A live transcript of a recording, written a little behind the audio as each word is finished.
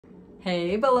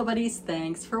Hey Bolo buddies,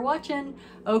 thanks for watching.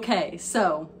 Okay,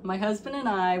 so my husband and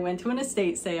I went to an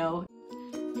estate sale.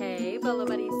 Hey Bolo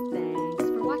buddies, thanks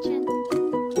for watching.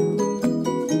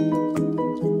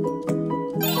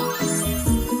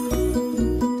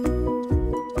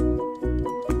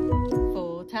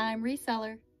 Full-time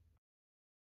reseller.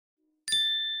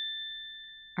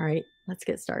 All right, let's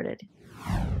get started.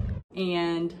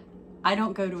 And I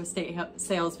don't go to estate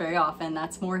sales very often.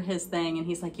 That's more his thing. And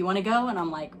he's like, you want to go? And I'm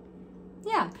like,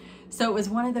 yeah. So it was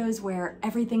one of those where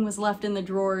everything was left in the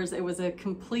drawers. It was a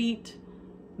complete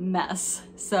mess.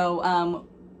 So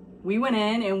we went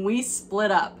in and we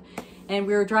split up, and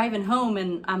we were driving home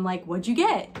and I'm like, what'd you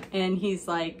get? And he's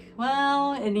like,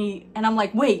 well, and I'm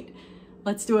like, wait,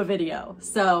 let's do a video.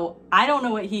 So I don't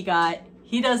know what he got.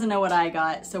 He doesn't know what I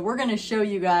got. So we're going to show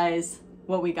you guys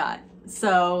what we got.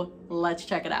 So let's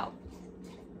check it out.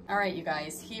 All right, you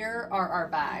guys, here are our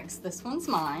bags. This one's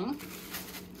mine.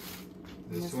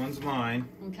 This one's mine.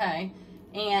 Okay.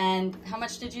 And how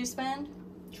much did you spend?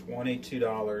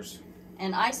 $22.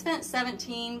 And I spent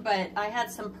 $17, but I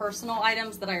had some personal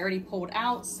items that I already pulled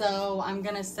out, so I'm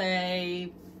gonna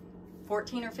say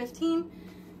 14 or 15.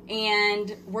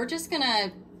 And we're just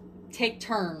gonna take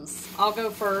turns. I'll go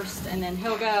first, and then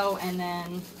he'll go, and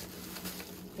then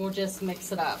we'll just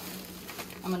mix it up.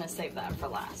 I'm gonna save that for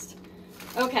last.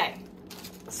 Okay,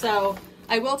 so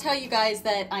I will tell you guys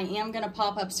that I am gonna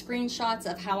pop up screenshots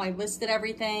of how I listed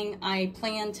everything. I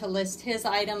plan to list his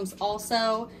items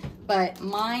also, but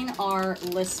mine are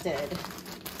listed.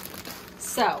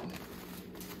 So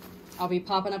I'll be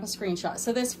popping up a screenshot.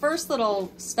 So this first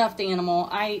little stuffed animal,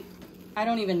 I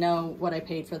don't even know what I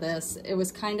paid for this. It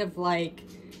was kind of like,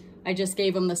 I just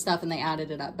gave them the stuff and they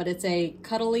added it up, but it's a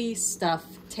cuddly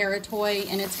stuffed terra toy,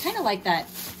 and it's kind of like that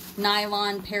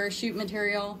nylon parachute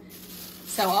material.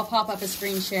 So I'll pop up a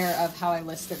screen share of how I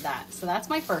listed that. So that's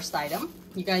my first item.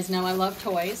 You guys know I love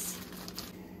toys.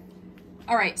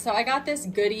 All right, so I got this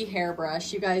Goody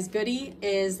hairbrush. You guys, Goody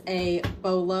is a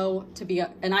Bolo,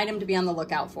 an item to be on the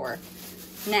lookout for.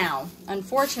 Now,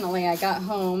 unfortunately, I got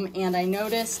home and I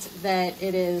noticed that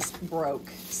it is broke.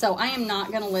 So I am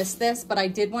not gonna list this, but I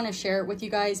did wanna share it with you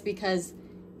guys because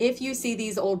if you see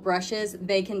these old brushes,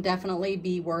 they can definitely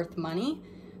be worth money.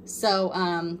 So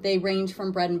they range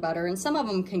from bread and butter, and some of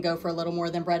them can go for a little more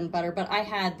than bread and butter, but I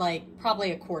had like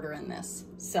probably a quarter in this.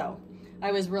 So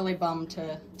I was really bummed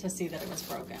to see that it was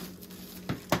broken.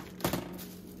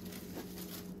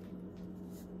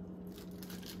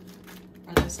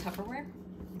 Are those Tupperware?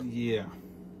 Yeah.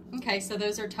 Okay, so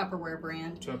those are Tupperware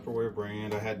brand. Tupperware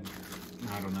brand.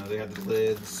 I don't know, they had the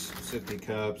lids, sippy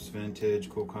cups, vintage,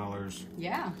 cool colors.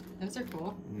 Yeah, those are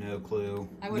cool. No clue.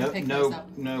 I would have picked those up.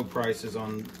 No prices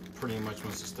on pretty much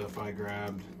most of the stuff I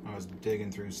grabbed. I was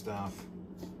digging through stuff.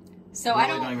 So I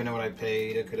don't even know what I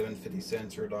paid. It could have been 50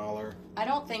 cents or $1. I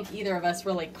don't think either of us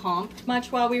really comped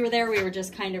much while we were there. We were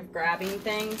just kind of grabbing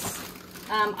things.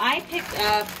 I picked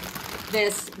up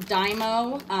this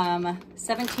Dymo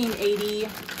 1780,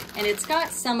 and it's got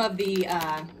some of the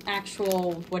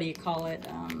actual, what do you call it,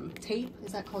 tape?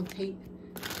 Is that called tape?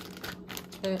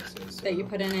 That you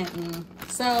put in it. And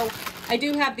so I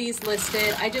do have these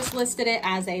listed. I just listed it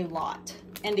as a lot.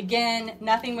 And again,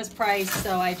 nothing was priced,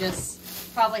 so I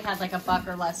just probably had like $1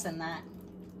 or less than that.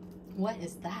 What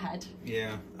is that?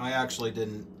 Yeah, I actually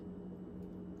didn't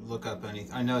look up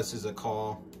anything. I know this is a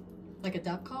call. Like a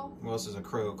duck call? Well, this is a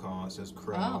crow call. It says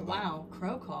crow. Oh, wow.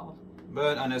 Crow call.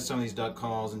 But I know some of these duck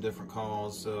calls and different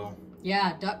calls, so.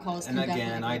 Yeah, duck calls. And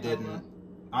again,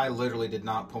 I literally did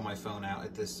not pull my phone out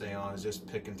at this sale. I was just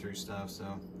picking through stuff,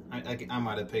 so. I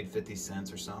might have paid 50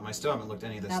 cents or something. I still haven't looked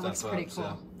any of this stuff up, cool.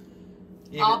 So.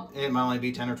 It might only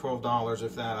be $10 or $12,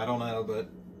 if that. I don't know, but.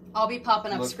 I'll be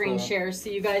popping up screen shares so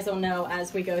you guys will know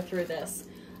as we go through this.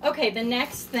 Okay, the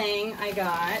next thing I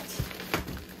got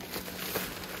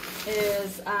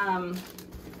is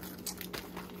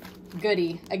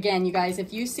Goody. Again, you guys,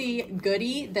 if you see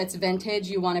Goody that's vintage,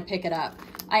 you want to pick it up.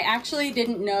 I actually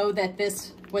didn't know that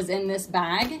this was in this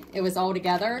bag. It was all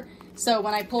together. So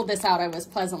when I pulled this out, I was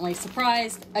pleasantly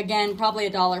surprised. Again, probably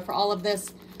 $1 for all of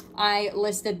this. I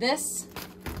listed this,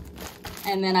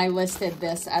 and then I listed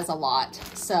this as a lot.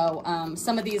 So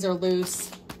some of these are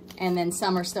loose, and then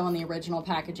some are still in the original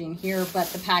packaging here, but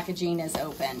the packaging is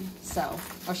open. So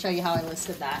I'll show you how I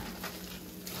listed that.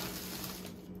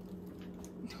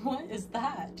 What is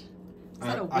that? Is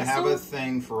that a whistle? I have a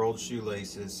thing for old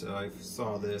shoelaces, so I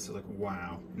saw this, I was like,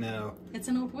 wow. No. It's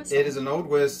an old whistle. It is an old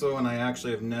whistle, and I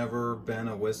actually have never been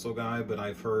a whistle guy, but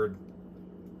I've heard,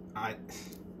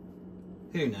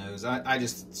 who knows? I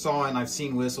just saw it, and I've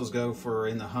seen whistles go for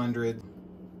in the 100.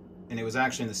 and it was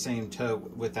actually in the same tote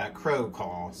with that crow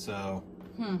call. So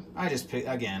I just paid,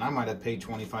 again, I might have paid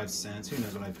 25 cents. Who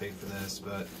knows what I paid for this,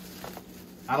 but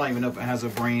I don't even know if it has a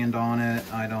brand on it.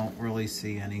 I don't really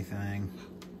see anything.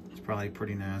 It's probably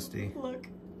pretty nasty. Look.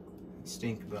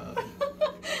 Stink bug.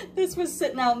 This was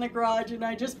sitting out in the garage and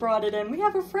I just brought it in. We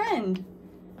have a friend.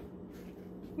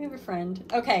 We have a friend.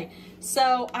 Okay,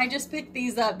 so I just picked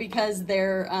these up because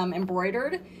they're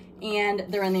embroidered and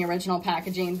they're in the original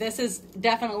packaging. This is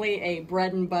definitely a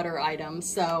bread and butter item,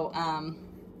 so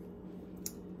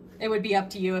it would be up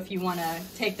to you if you want to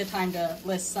take the time to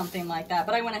list something like that.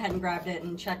 But I went ahead and grabbed it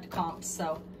and checked comps,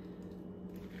 so.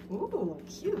 Ooh,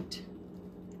 cute.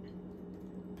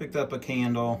 Picked up a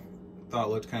candle. Thought it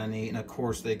looked kind of neat, and of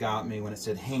course they got me when it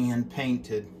said hand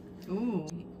painted. Ooh.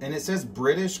 And it says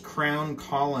British Crown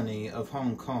Colony of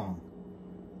Hong Kong.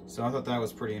 So I thought that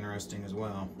was pretty interesting as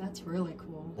well. That's really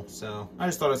cool. So I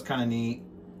just thought it was kind of neat.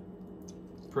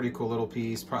 Pretty cool little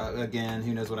piece. Probably, again,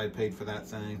 who knows what I paid for that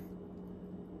thing.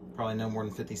 Probably no more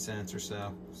than 50 cents or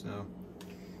so.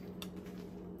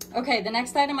 Okay, the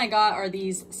next item I got are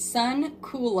these sun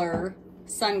cooler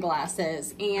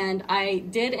sunglasses, and I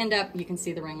did end up, you can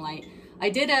see the ring light, I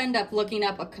did end up looking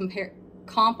up a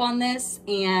comp on this,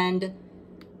 and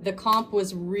the comp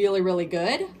was really, really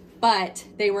good, but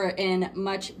they were in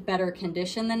much better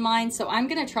condition than mine. So I'm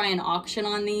gonna try an auction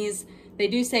on these. They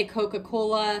do say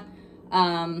Coca-Cola.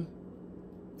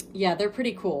 Yeah, they're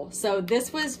pretty cool. So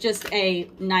this was just a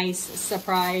nice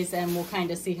surprise, and we'll kind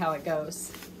of see how it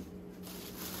goes.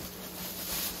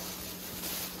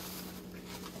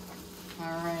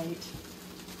 All right,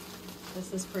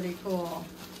 this is pretty cool.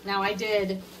 Now I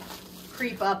did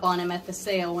creep up on him at the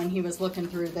sale when he was looking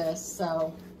through this,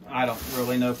 so. I don't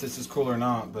really know if this is cool or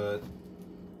not, but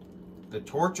the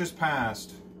torch is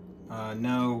passed.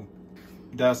 No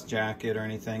dust jacket or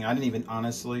anything. I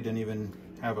honestly didn't even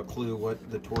have a clue what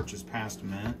the torch is passed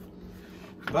meant.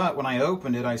 But when I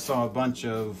opened it, I saw a bunch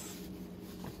of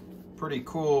pretty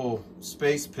cool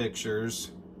space pictures.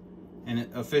 An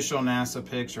official NASA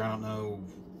picture. I don't know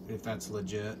if that's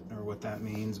legit or what that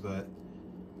means, but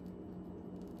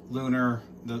the lunar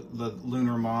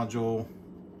module,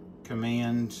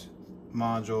 command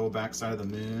module, backside of the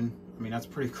moon. I mean, that's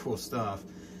pretty cool stuff.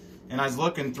 And I was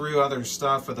looking through other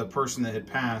stuff of the person that had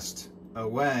passed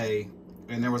away,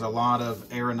 and there was a lot of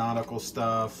aeronautical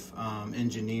stuff,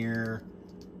 engineer,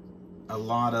 a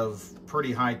lot of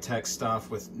pretty high-tech stuff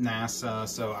with NASA.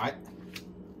 So I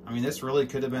mean, this really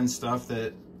could have been stuff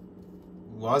that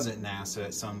wasn't NASA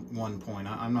at one point.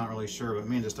 I'm not really sure, but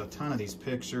man, just a ton of these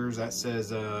pictures. That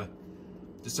says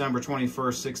December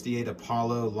 21st, 68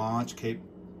 Apollo launch, Cape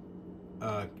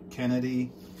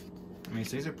Kennedy. I mean,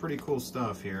 so these are pretty cool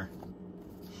stuff here.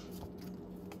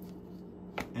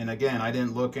 And again, I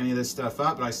didn't look any of this stuff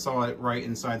up, but I saw it right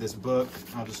inside this book.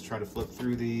 I'll just try to flip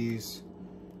through these.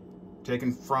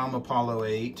 Taken from Apollo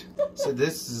 8. So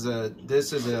this is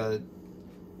a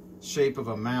shape of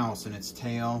a mouse and its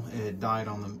tail. It had died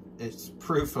on the. It's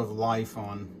proof of life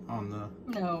on the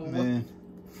moon.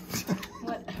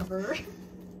 Whatever.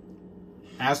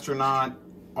 Astronaut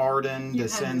Arden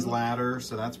descends ladder,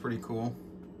 so that's pretty cool.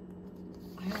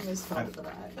 I almost fell for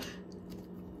that.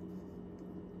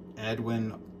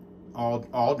 Edwin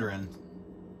Aldrin,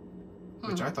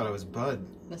 which I thought it was Buzz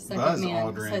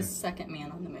Aldrin. It says second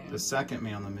man on the moon. The second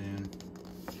man on the moon.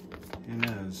 Who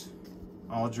knows?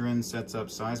 Aldrin sets up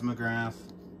seismograph.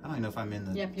 I don't even know if I'm in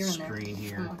the screen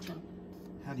here.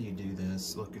 How do you do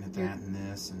this? Looking at that and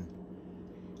this, and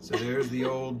so there's the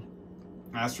old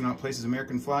astronaut places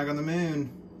American flag on the moon,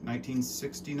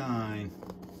 1969.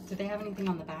 Did they have anything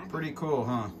on the back? Pretty cool,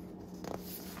 huh?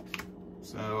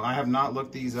 So I have not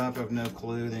looked these up. I have no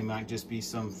clue. They might just be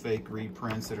some fake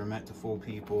reprints that are meant to fool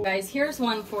people. Guys, here's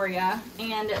one for you.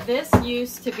 And this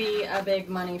used to be a big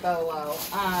money bolo.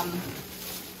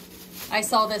 I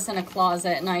saw this in a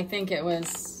closet, and I think it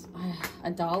was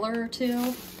 $1 or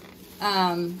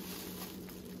 $2.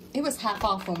 It was half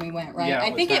off when we went, right? Yeah,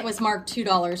 I think it was marked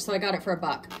 $2, so I got it for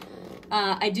 $1.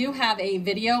 I do have a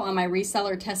video on my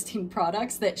reseller testing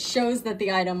products that shows that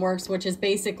the item works, which is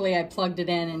basically I plugged it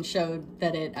in and showed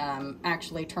that it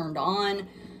actually turned on.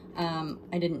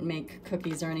 I didn't make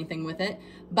cookies or anything with it,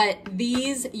 but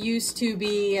these used to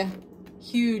be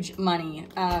huge money,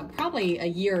 probably a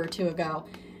year or two ago.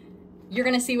 You're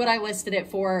gonna see what I listed it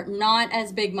for. Not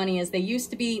as big money as they used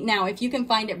to be. Now, if you can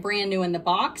find it brand new in the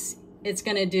box, it's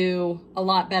gonna do a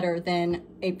lot better than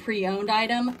a pre-owned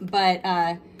item, but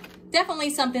definitely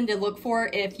something to look for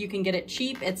if you can get it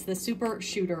cheap. It's the Super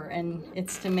Shooter, and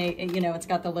it's to make, you know, it's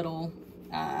got the little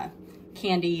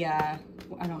candy, I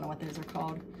don't know what those are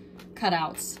called,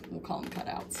 cutouts. We'll call them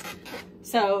cutouts.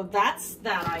 So that's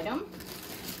that item.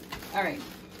 All right,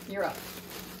 you're up.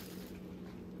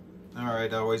 All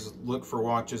right, I always look for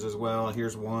watches as well.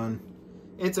 Here's one.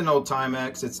 It's an old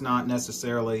Timex. It's not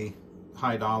necessarily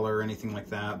high dollar or anything like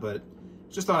that, but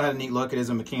just thought I had a neat look. It is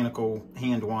a mechanical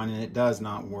hand wind and it does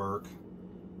not work.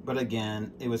 But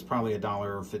again, it was probably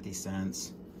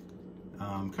 $1.50.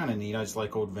 Kind of neat. I just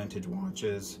like old vintage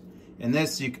watches. And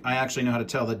this, I actually know how to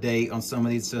tell the date on some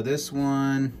of these. So this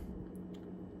one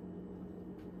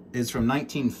is from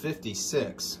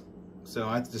 1956. So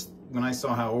when I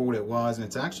saw how old it was, and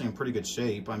it's actually in pretty good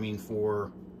shape. I mean,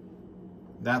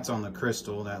 that's on the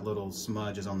crystal, that little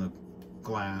smudge is on the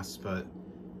glass, but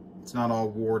it's not all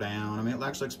wore down. I mean, it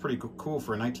actually looks pretty cool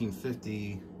for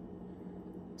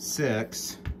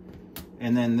 1956.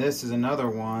 And then this is another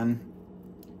one.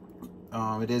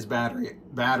 It is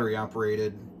battery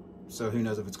operated, so who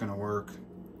knows if it's going to work.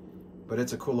 But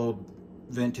it's a cool old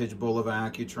vintage Bolo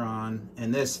Accutron.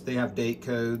 And this, they have date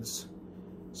codes.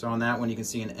 So on that one, you can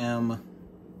see an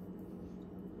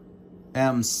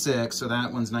M6, so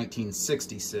that one's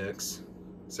 1966.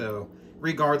 So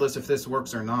regardless if this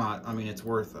works or not, I mean, it's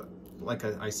worth, like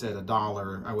I said,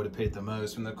 $1. I would have paid the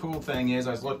most. And the cool thing is,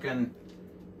 I was looking,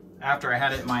 after I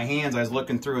had it in my hands, I was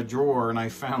looking through a drawer and I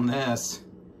found this.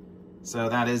 So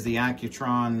that is the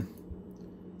Accutron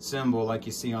symbol like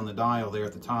you see on the dial there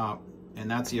at the top. And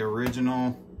that's the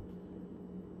original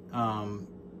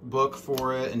book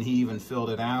for it, and he even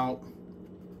filled it out.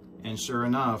 And sure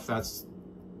enough, that's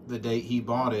the date he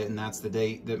bought it, and that's the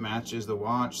date that matches the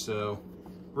watch. So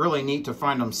really neat to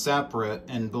find them separate.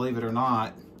 And believe it or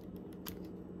not,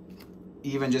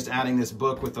 even just adding this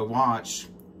book with the watch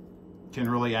can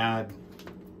really add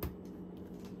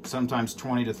sometimes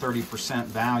 20 to 30%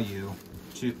 value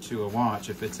to a watch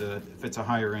if it's a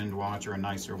higher end watch or a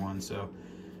nicer one. So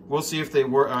we'll see if they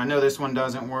work. I know this one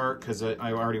doesn't work because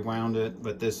I already wound it,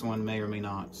 but this one may or may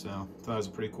not. So that was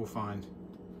a pretty cool find.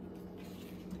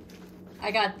 I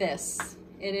got this.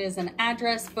 It is an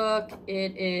address book.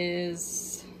 It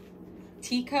is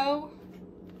Tico,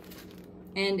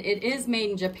 and it is made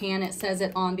in Japan. It says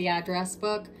it on the address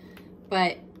book,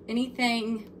 but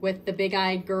anything with the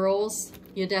big-eyed girls,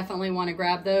 you definitely want to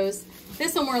grab those.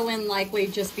 This one will likely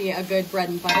just be a good bread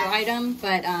and butter item,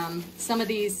 but some of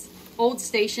these old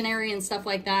stationery and stuff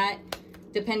like that,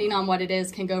 depending on what it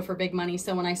is, can go for big money.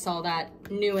 So when I saw that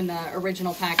new in the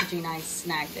original packaging, I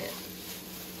snagged it.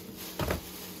 Do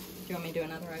you want me to do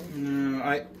another item?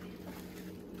 No,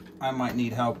 I might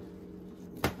need help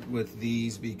with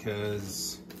these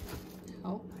because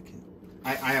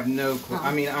I have no clue.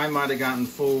 I mean, I might have gotten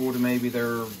fooled. Maybe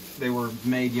they were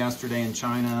made yesterday in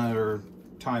China or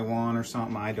Taiwan or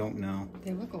something. I don't know.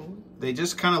 They look old. They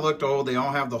just kind of looked old. They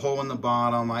all have the hole in the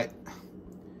bottom. I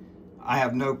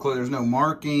have no clue. There's no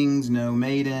markings, no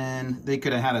made in. They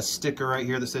could have had a sticker right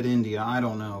here that said India. I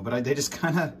don't know. But they just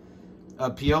kind of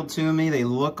appealed to me. They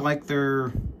look like they're,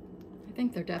 I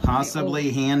think they're definitely possibly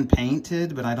old. Hand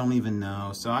painted, but I don't even know.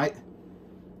 So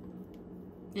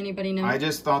anybody know? I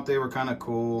just thought they were kind of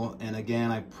cool. And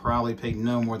again, I probably paid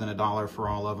no more than $1 for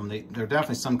all of them. They're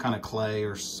definitely some kind of clay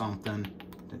or something.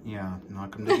 Yeah,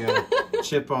 knock them together.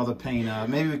 Chip all the paint up.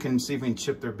 Maybe we can see if we can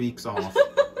chip their beaks off.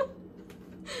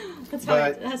 That's how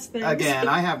it has things. Again,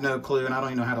 I have no clue, and I don't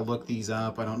even know how to look these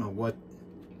up. I don't know what.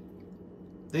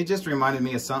 They just reminded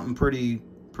me of something pretty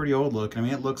old looking. I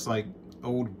mean, it looks like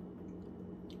old,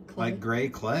 clay. Like gray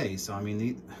clay. So, I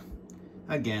mean,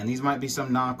 again, these might be some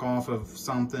knockoff of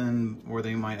something, or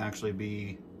they might actually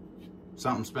be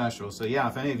something special. So, yeah,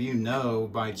 if any of you know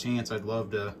by chance, I'd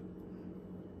love to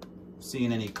see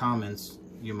in any comments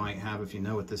you might have if you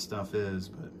know what this stuff is.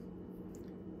 But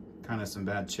kind of some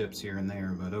bad chips here and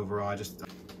there. But overall, I just...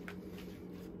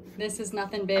 This is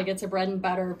nothing big. It's a bread and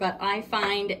butter. But I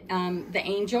find the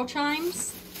angel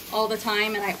chimes all the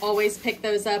time, and I always pick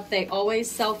those up. They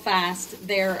always sell fast.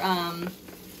 They're,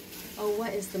 oh,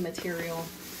 what is the material?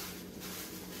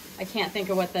 I can't think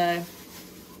of what the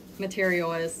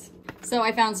material is. So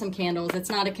I found some candles. It's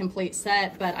not a complete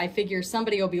set, but I figure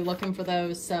somebody will be looking for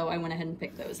those, so I went ahead and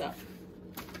picked those up.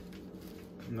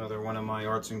 Another one of my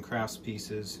arts and crafts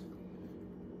pieces.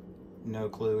 No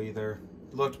clue either.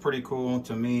 Looked pretty cool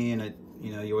to me, and it,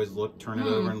 you know, you always look, turn it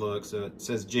over and look. So it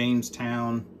says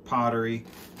Jamestown Pottery,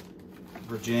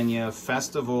 Virginia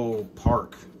Festival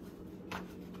Park.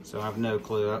 So I have no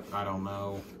clue. I don't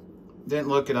know. Didn't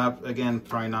look it up. Again,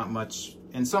 probably not much.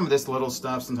 And some of this little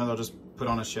stuff, sometimes I'll just put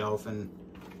on a shelf and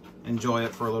enjoy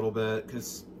it for a little bit,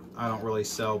 because I don't really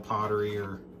sell pottery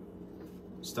or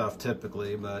stuff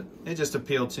typically, but it just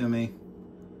appealed to me.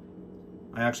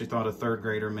 I actually thought a 3rd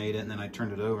grader made it, and then I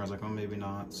turned it over. I was like, oh, maybe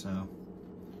not. So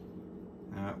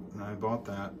I bought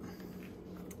that.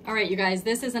 All right, you guys,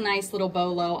 this is a nice little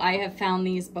bolo. I have found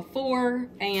these before,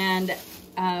 and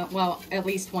well, at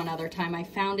least one other time. I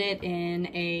found it in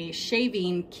a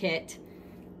shaving kit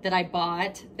that I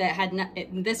bought that had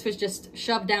this was just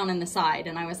shoved down in the side,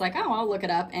 and I was like, oh, I'll look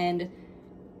it up. And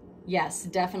yes,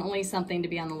 definitely something to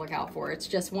be on the lookout for. It's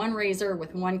just one razor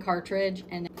with one cartridge.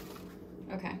 And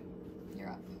okay, you're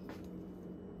up.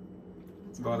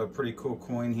 Bought a pretty cool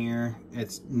coin here.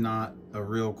 It's not a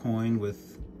real coin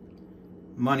with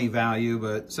money value,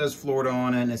 but it says Florida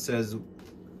on it, and it says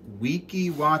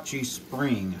Weeki Wachi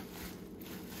Spring.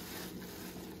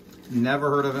 Never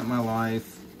heard of it in my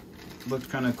life. Looked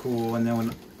kind of cool, and then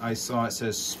when I saw it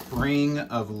says Spring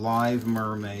of Live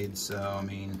Mermaids, so I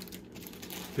mean,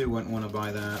 who wouldn't want to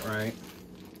buy that, right?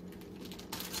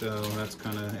 So that's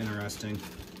kind of interesting.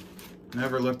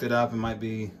 Never looked it up. It might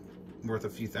be worth a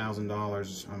few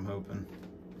 $1,000s, I'm hoping.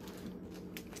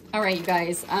 All right, you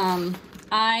guys.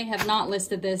 I have not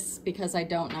listed this because I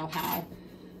don't know how.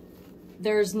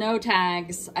 There's no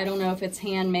tags. I don't know if it's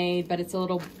handmade, but it's a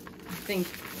little, I think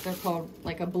they're called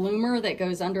like a bloomer that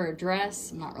goes under a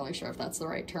dress. I'm not really sure if that's the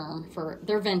right term for,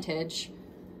 they're vintage.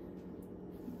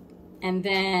 And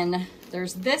then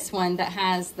there's this one that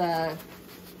has the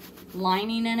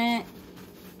lining in it,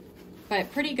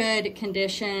 but pretty good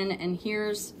condition. And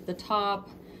here's the top.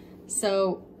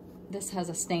 So this has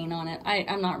a stain on it.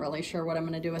 I'm not really sure what I'm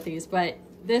gonna do with these, but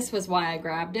this was why I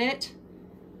grabbed it.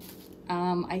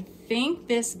 I think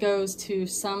this goes to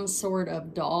some sort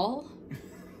of doll.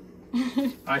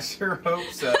 I sure hope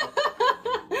so.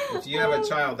 If you have a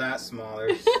child that small,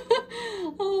 there's...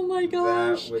 Oh my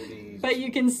gosh. That would be... But you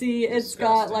can see it's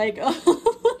got like a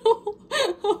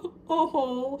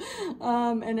hole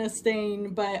and a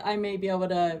stain, but I may be able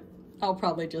to, I'll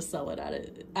probably just sell it at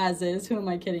it as is. Who am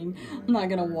I kidding? I'm not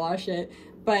gonna wash it.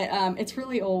 But it's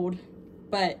really old,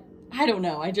 but I don't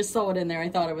know. I just saw it in there. I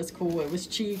thought it was cool. It was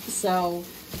cheap. So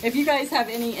if you guys have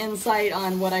any insight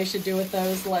on what I should do with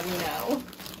those, let me know.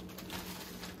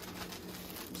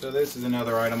 So this is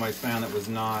another item I found that was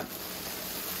not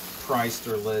priced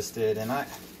or listed, and I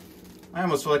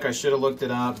almost feel like I should have looked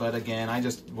it up, but again, I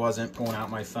just wasn't pulling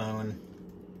out my phone.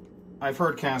 I've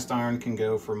heard cast iron can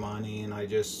go for money, and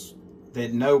they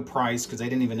had no price because they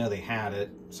didn't even know they had it.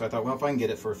 So I thought, well, if I can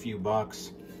get it for a few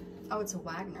bucks. Oh, it's a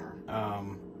Wagner.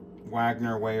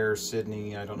 Wagner, Ware,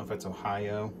 Sydney. I don't know if that's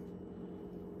Ohio.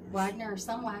 Wagner,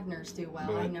 some Wagners do well.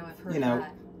 But, I know I've heard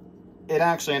that. It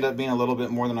actually ended up being a little bit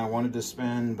more than I wanted to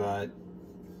spend, but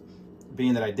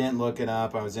being that I didn't look it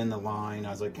up, I was in the line.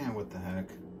 I was like, what the heck?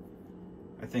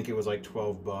 I think it was like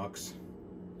 12 bucks.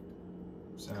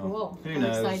 So cool. Who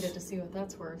knows? I'm excited to see what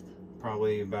that's worth.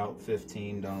 Probably about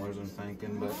 $15, I'm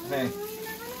thinking, but hey.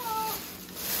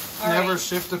 All Never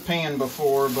shipped a pan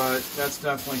before, but that's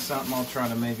definitely something I'll try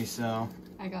to maybe sell.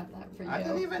 I got that for you. I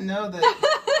didn't even know that.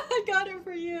 I got it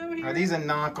for you. Here. Are these a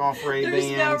knockoff Ray-Bans?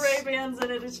 There's no Ray-Bans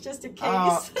in it. It's just a case.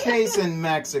 Oh, case in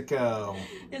Mexico.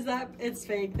 Is that, it's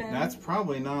fake then? That's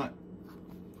probably not.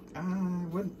 I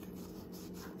don't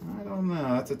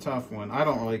know. That's a tough one. I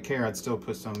don't really care. I'd still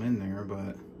put some in there,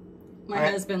 but. My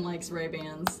husband likes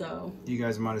Ray-Bans, so. You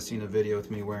guys might have seen a video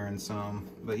with me wearing some.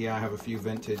 But yeah, I have a few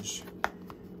vintage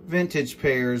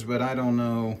pairs, but I don't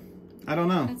know.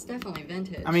 That's definitely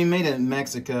vintage. I mean, made in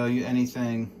Mexico,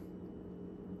 anything.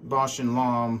 Bosch and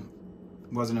Lomb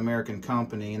was an American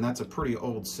company, and that's a pretty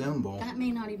old symbol. That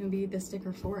may not even be the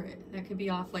sticker for it. That could be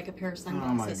off like a pair of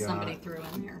sunglasses somebody threw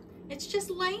in there. It's just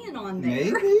laying on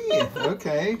there. Maybe?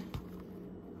 Okay.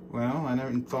 Well, I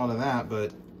never thought of that,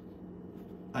 but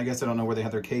I guess I don't know where they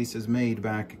had their cases made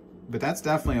back. But that's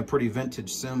definitely a pretty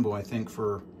vintage symbol, I think,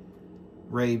 for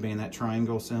Ray-Ban, that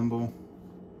triangle symbol.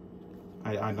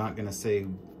 I'm not going to say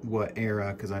what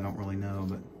era because I don't really know,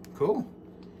 but cool.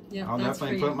 Yeah, I'll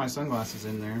definitely put my sunglasses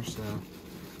in there.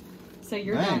 So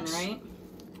you're done, right?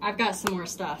 I've got some more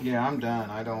stuff. Yeah, I'm done.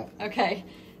 I don't. Okay,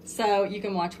 so you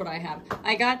can watch what I have.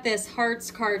 I got this Hearts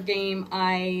card game.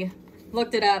 I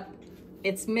looked it up.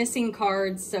 It's missing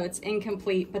cards, so it's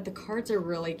incomplete, but the cards are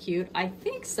really cute. I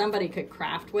think somebody could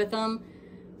craft with them,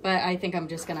 but I think I'm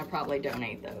just gonna probably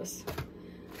donate those.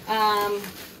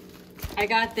 I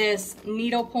got this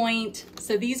needlepoint.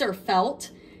 So these are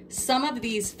felt. Some of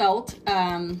these felt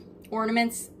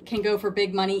ornaments can go for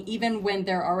big money even when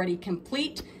they're already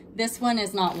complete. This one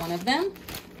is not one of them,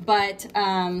 but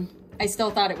I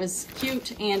still thought it was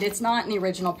cute, and it's not in the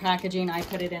original packaging. I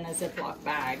put it in a Ziploc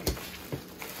bag.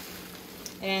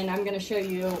 And I'm gonna show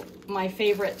you my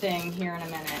favorite thing here in a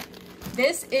minute.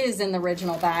 This is in the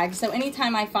original bag, so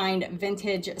anytime I find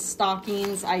vintage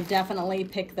stockings, I definitely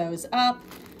pick those up.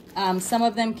 Some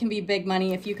of them can be big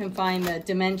money if you can find the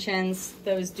dimensions.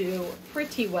 Those do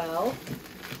pretty well.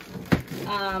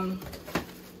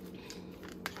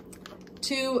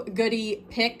 2 goodie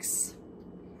picks,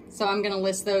 so I'm gonna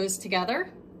list those together.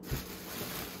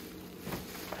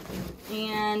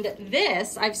 And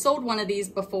this, I've sold one of these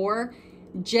before.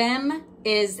 Gem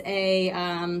is a,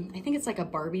 I think it's like a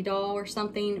Barbie doll or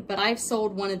something, but I've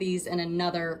sold one of these in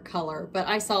another color. But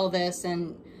I saw this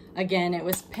and again, it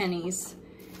was pennies.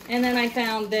 And then I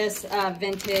found this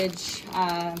vintage,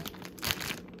 I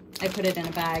put it in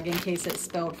a bag in case it's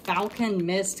spelled Falcon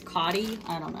Mist Cotty,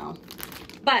 I don't know.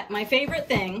 But my favorite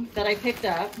thing that I picked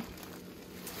up,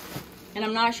 and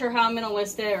I'm not sure how I'm gonna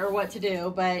list it or what to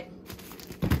do, but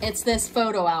it's this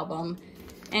photo album.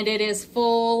 And it is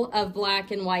full of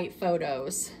black and white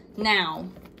photos. Now,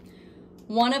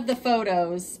 one of the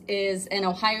photos is an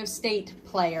Ohio State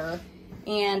player,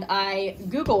 and I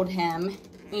Googled him,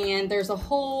 and there's a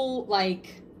whole,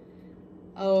 like,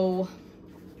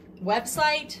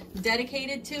 website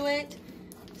dedicated to it.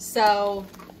 So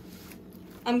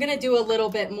I'm gonna do a little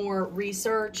bit more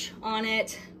research on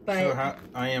it. But so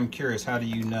I am curious, how do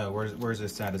you know? Where's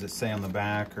this at? Does it say on the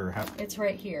back or how? It's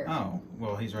right here. Oh,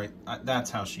 well, he's right.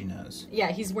 That's how she knows.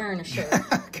 Yeah, he's wearing a shirt.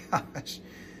 Gosh.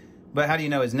 But how do you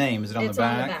know his name? Is it on the back? It's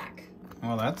on the back.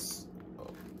 Well, that's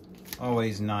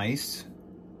always nice.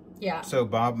 Yeah. So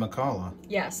Bob McCullough.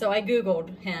 Yeah, so I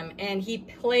Googled him, and he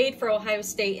played for Ohio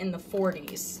State in the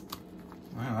 40s.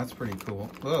 Wow, that's pretty cool.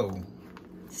 Whoa.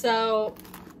 So,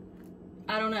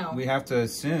 I don't know. We have to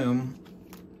assume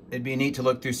it'd be neat to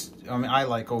look through. I mean, I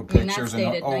like old pictures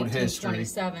and old history.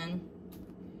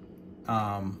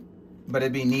 But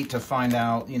it'd be neat to find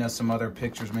out, you know, some other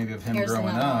pictures maybe of him growing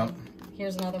up.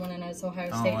 Here's another one in his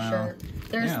Ohio State shirt.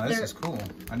 Yeah, this is cool.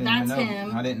 I didn't even know.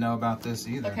 Him. I didn't know about this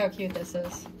either. Look how cute this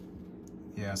is.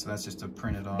 Yeah, so that's just a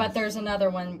printed off. But there's another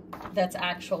one that's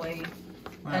actually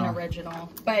an original.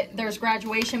 But there's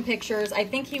graduation pictures. I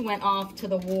think he went off to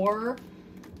the war.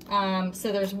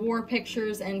 So there's war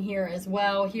pictures in here as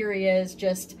well. Here he is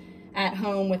just at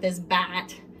home with his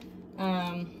bat.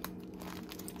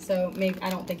 So maybe,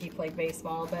 I don't think he played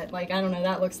baseball, but like, I don't know,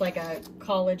 that looks like a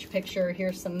college picture.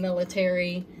 Here's some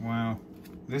military. Wow.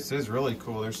 This is really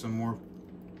cool. There's some more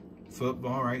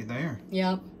football right there.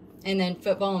 Yep. And then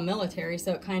football and military,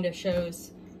 so it kind of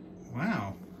shows.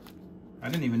 Wow. I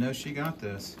didn't even know she got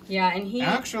this. Yeah, and he...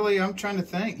 Actually, I'm trying to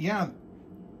think. Yeah.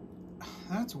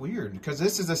 That's weird, because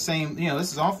this is the same, you know,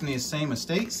 this is often the same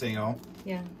estate sale.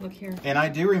 Yeah, look here. And I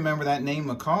do remember that name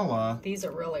McCullough. These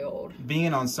are really old.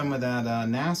 Being on some of that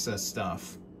NASA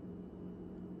stuff.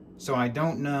 So I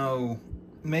don't know.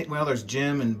 Well, there's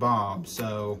Jim and Bob,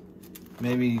 so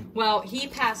maybe... Well, he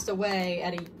passed away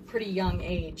at a pretty young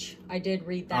age. I did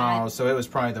read that. Oh, so it was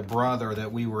probably the brother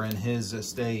that we were in his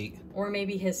estate. Or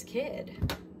maybe his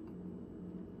kid.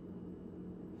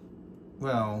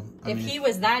 Well, if he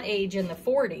was that age in the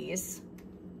 40s.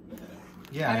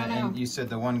 Yeah, and you said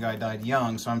the one guy died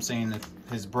young, so I'm saying if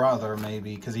his brother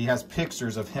maybe, because he has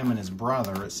pictures of him and his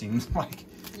brother, it seems like.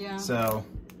 Yeah. So,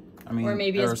 I mean, or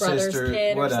maybe his brother's sister,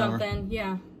 kid or something.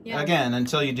 Yeah. Yeah. Again,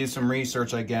 until you do some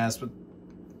research, I guess.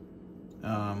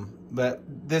 But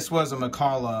this was a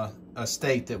McCullough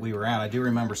estate that we were at. I do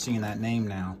remember seeing that name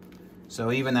now.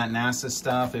 So even that NASA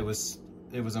stuff, it was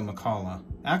a McCullough.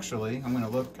 Actually, I'm going to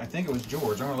look. I think it was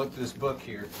George. I'm going to look through this book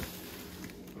here.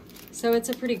 So it's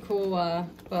a pretty cool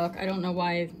book. I don't know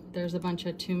why there's a bunch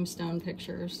of tombstone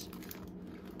pictures.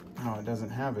 Oh, it doesn't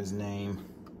have his name.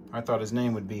 I thought his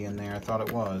name would be in there. I thought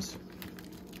it was.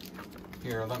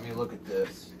 Here, let me look at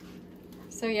this.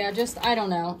 So yeah, just, I don't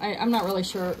know. I'm not really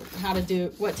sure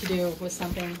what to do with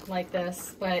something like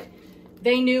this, but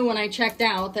they knew when I checked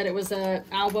out that it was an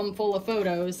album full of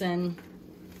photos, and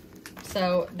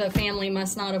so the family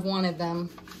must not have wanted them.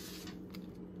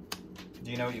 Do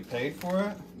you know what you paid for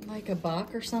it? Like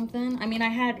 $1 or something. I mean, I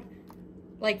had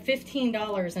like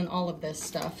 $15 in all of this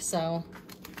stuff, so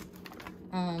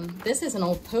this is an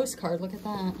old postcard. Look at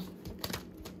that.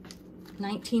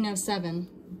 1907.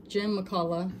 Jim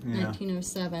McCullough, yeah.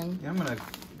 1907. Yeah, I'm gonna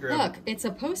grab. Look, it's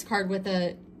a postcard with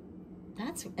a...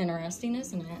 That's interesting,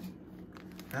 isn't it?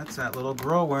 That's that little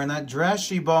girl wearing that dress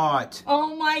she bought.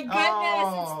 Oh my goodness,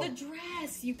 oh. It's the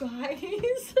dress, you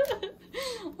guys.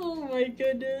 Oh my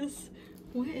goodness.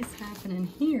 What is happening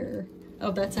here?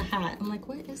 Oh, that's a hat. I'm like,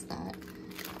 what is that?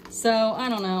 So, I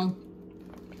don't know.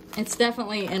 It's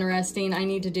definitely interesting. I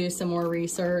need to do some more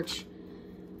research.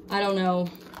 I don't know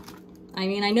I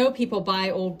mean, I know people buy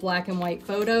old black and white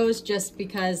photos just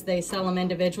because they sell them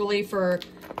individually for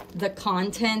the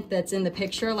content that's in the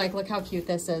picture. Like, look how cute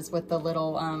this is with the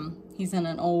little, he's in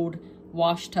an old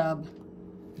wash tub.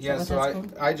 Yeah, so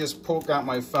I just got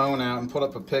my phone out and put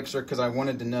up a picture because I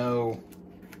wanted to know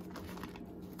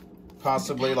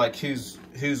possibly like whose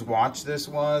watch this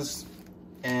was.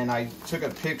 And I took a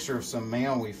picture of some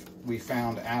mail we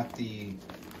found at the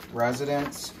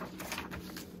residence.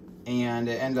 And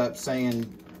it ended up saying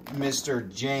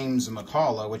Mr. James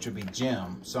McCullough, which would be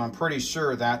Jim. So I'm pretty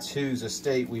sure that's whose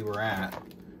estate we were at.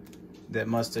 That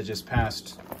must have just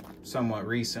passed somewhat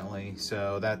recently.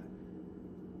 So that,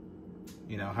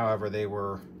 you know, however they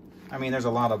were, I mean, there's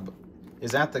a lot of, is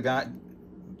that the guy?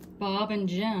 Bob and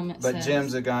Jim, But says.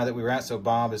 Jim's the guy that we were at, so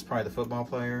Bob is probably the football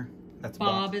player. That's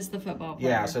Bob is the football player.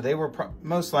 Yeah, so they were,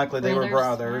 most likely they were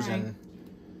brothers. Right. And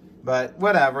but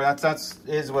whatever, that's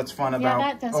what's fun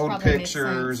about old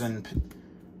pictures. And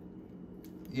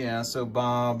yeah, so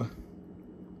Bob,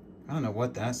 I don't know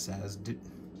what that says.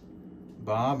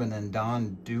 Bob and then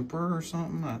Don Duper or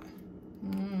something.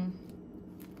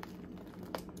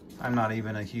 I'm not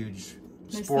even a huge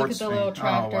sports fan. Little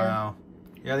tractor. Oh wow,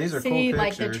 yeah, these are cool pictures.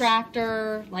 Like the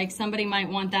tractor, like somebody might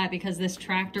want that because this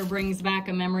tractor brings back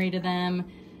a memory to them.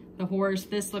 The horse,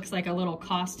 this looks like a little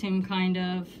costume kind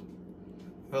of.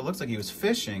 Well, it looks like he was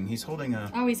fishing. He's holding a...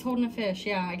 Oh, he's holding a fish.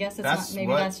 Yeah, I guess it's not...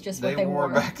 Maybe that's just what they wore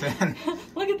back then.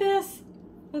 Look at this.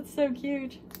 That's so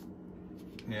cute.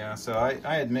 Yeah, so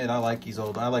I admit I like these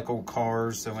old... I like old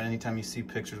cars, so anytime you see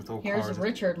pictures with old cars... Here's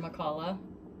Richard McCullough.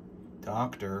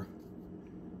 Doctor.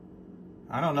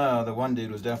 I don't know. The one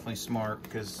dude was definitely smart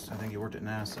because I think he worked at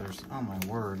NASA. Oh, my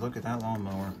word. Look at that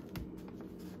lawnmower.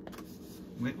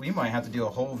 We might have to do a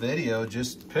whole video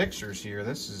just pictures here.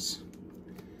 This is...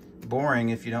 boring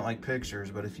if you don't like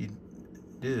pictures, but if you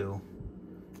do.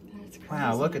 That's crazy.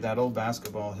 Wow, look at that old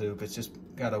basketball hoop. It's just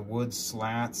got a wood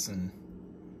slats and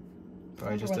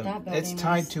probably just it's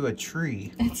tied to a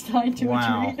tree. It's tied to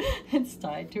a tree. It's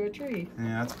tied to a tree.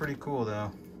 Yeah, that's pretty cool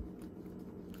though.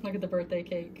 Look at the birthday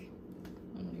cake.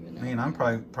 I don't even know. Man, I'm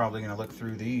probably gonna look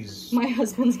through these. My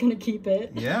husband's gonna keep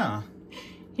it. Yeah.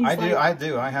 I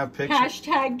do. I have pictures.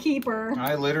 Hashtag keeper.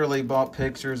 I literally bought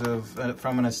pictures of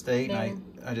from an estate, and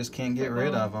I just can't get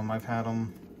rid of them. I've had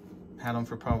them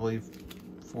for probably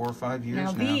 4 or 5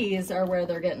 years now. These are where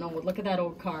they're getting old. Look at that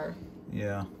old car.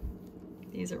 Yeah.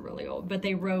 These are really old, but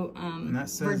they wrote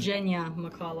Virginia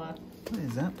McCullough. What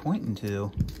is that pointing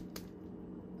to?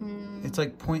 It's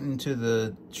like pointing to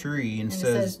the tree and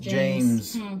says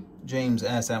James James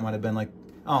S. That might have been like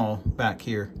back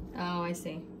here. Oh, I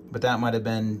see. But that might have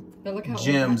been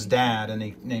Jim's dad, and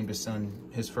he named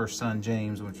his first son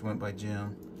James, which went by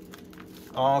Jim.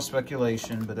 All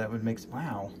speculation, but that would make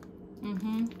wow.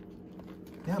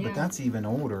 Yeah, but that's even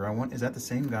older. Is that the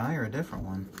same guy or a different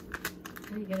one?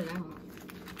 How do you get it out?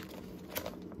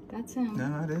 That's him.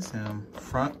 No, it is him.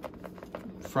 Front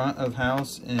of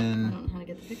house in... I don't know how to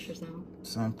get the pictures out.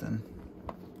 Something.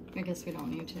 I guess we don't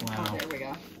need to. Wow. Oh, there we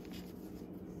go.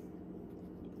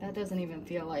 That doesn't even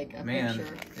feel like a picture.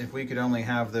 If we could only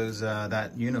have those,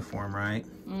 that uniform, right?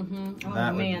 Oh,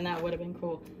 man, that would have been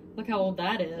cool. Look how old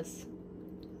that is.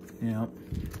 Yeah.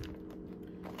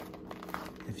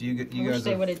 If you I wish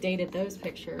they would have dated those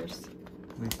pictures.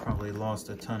 We've probably lost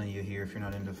a ton of you here if you're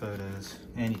not into photos.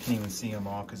 And you can't even see them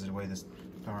all because of the way this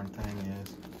darn thing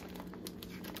is.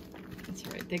 That's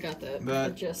right. They got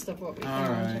the gist of what we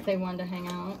found. Right. If they wanted to hang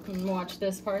out and watch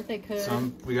this part, they could.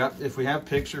 If we have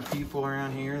picture people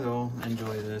around here, they'll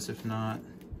enjoy this. If not,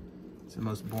 it's the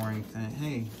most boring thing.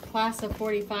 Hey. Class of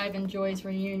 45 enjoys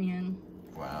reunion.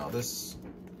 Wow,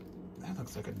 that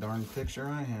looks like a darn picture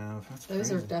I have. That's Those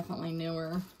crazy. are definitely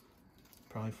newer.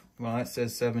 Probably, well, that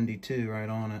says 72 right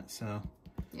on it, so.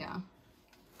 Yeah.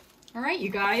 All right, you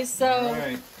guys. So,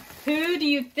 who do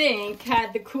you think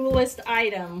had the coolest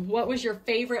item? What was your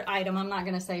favorite item? I'm not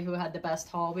going to say who had the best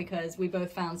haul because we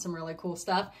both found some really cool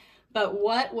stuff. But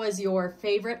what was your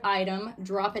favorite item?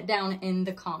 Drop it down in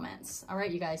the comments. All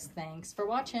right, you guys. Thanks for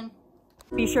watching.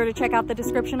 Be sure to check out the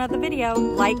description of the video.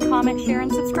 Like, comment, share, and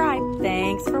subscribe.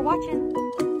 Thanks for watching.